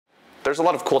There's a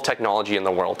lot of cool technology in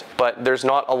the world, but there's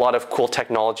not a lot of cool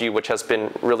technology which has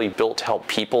been really built to help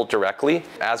people directly.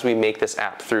 As we make this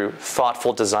app through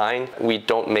thoughtful design, we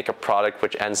don't make a product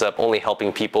which ends up only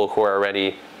helping people who are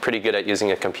already pretty good at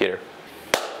using a computer.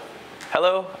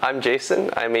 Hello, I'm Jason.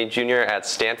 I'm a junior at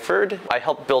Stanford. I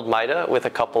helped build Mida with a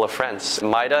couple of friends.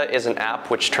 Mida is an app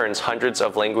which turns hundreds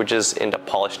of languages into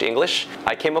polished English.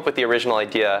 I came up with the original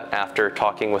idea after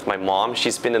talking with my mom.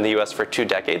 She's been in the US for 2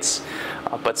 decades,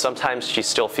 but sometimes she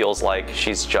still feels like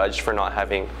she's judged for not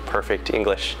having perfect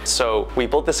English. So we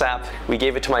built this app, we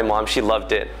gave it to my mom, she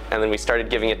loved it, and then we started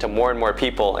giving it to more and more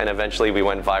people, and eventually we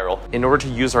went viral. In order to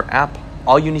use our app,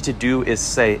 all you need to do is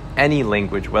say any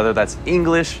language, whether that's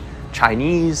English,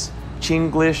 Chinese,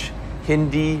 Chinglish,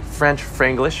 Hindi, French,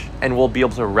 Franglish, and we'll be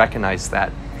able to recognize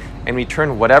that. And we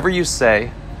turn whatever you say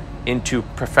into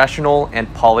professional and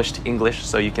polished English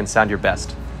so you can sound your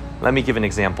best. Let me give an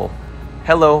example.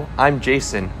 Hello, I'm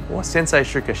Jason. 我现在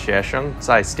是个学生，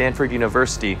在 Stanford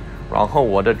University. 然后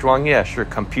我的专业是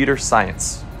Computer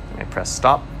Science. I press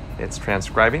stop. It's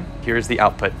transcribing. Here's the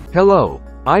output. Hello,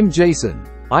 I'm Jason.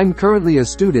 I'm currently a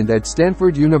student at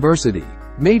Stanford University,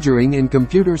 majoring in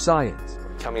computer science.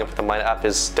 Coming up with the Mida app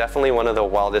is definitely one of the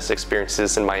wildest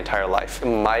experiences in my entire life.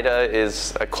 Mida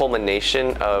is a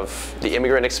culmination of the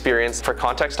immigrant experience. For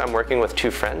context, I'm working with 2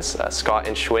 friends, Scott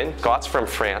and Schwinn. Scott's from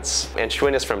France, and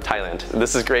Schwinn is from Thailand.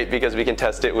 This is great because we can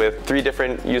test it with 3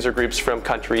 different user groups from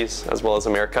countries as well as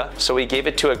America. So we gave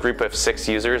it to a group of 6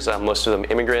 users, most of them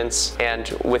immigrants, and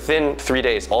within 3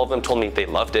 days, all of them told me they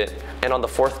loved it. And on the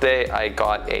 4th day, I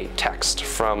got a text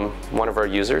from one of our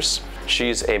users.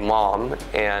 She's a mom,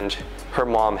 and her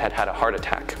mom had had a heart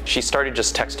attack. She started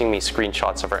just texting me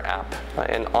screenshots of her app.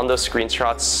 And on those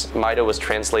screenshots, Mida was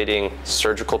translating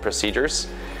surgical procedures.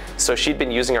 So she'd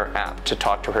been using her app to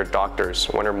talk to her doctors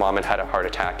when her mom had had a heart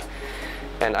attack.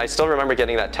 And I still remember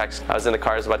getting that text. I was in the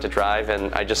car, I was about to drive,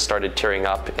 and I just started tearing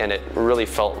up, and it really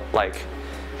felt like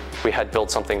we had built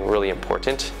something really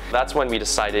important. That's when we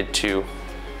decided to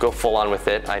go full on with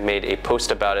it. I made a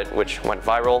post about it, which went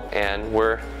viral, and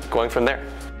we're going from there.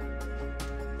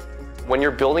 When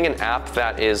you're building an app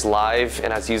that is live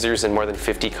and has users in more than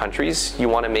 50 countries, you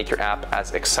want to make your app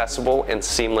as accessible and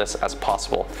seamless as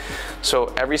possible.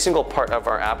 So every single part of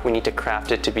our app, we need to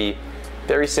craft it to be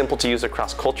very simple to use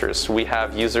across cultures. We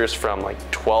have users from like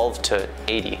 12 to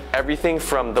 80. Everything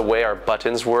from the way our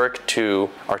buttons work to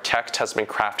our text has been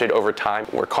crafted over time.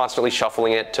 We're constantly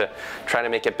shuffling it to try to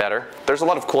make it better. There's a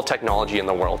lot of cool technology in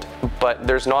the world, but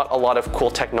there's not a lot of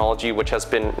cool technology which has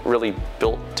been really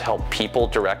built to help people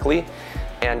directly.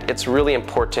 And it's really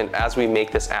important as we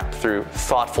make this app through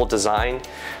thoughtful design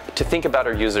to think about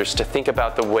our users, to think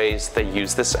about the ways they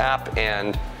use this app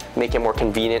and make it more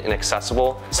convenient and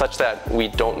accessible, such that we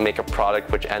don't make a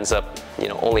product which ends up,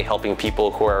 only helping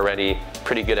people who are already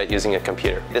pretty good at using a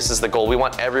computer. This is the goal. We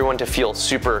want everyone to feel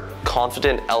super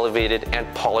confident, elevated, and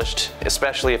polished,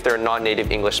 especially if they're a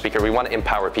non-native English speaker. We want to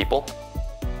empower people.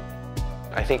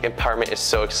 I think empowerment is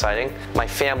so exciting. My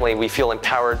family, we feel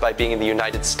empowered by being in the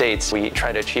United States. We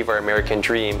try to achieve our American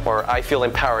dream. Or I feel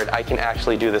empowered, I can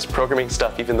actually do this programming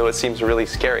stuff even though it seems really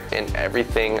scary. And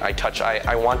everything I touch,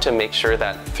 I want to make sure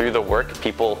that through the work,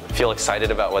 people feel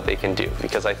excited about what they can do.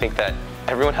 Because I think that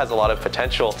everyone has a lot of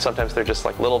potential. Sometimes they're just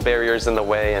like little barriers in the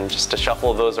way, and just to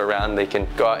shuffle those around, they can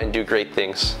go out and do great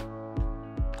things.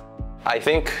 I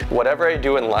think whatever I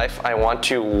do in life, I want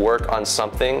to work on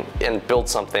something and build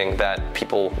something that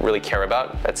people really care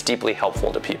about, that's deeply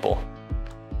helpful to people.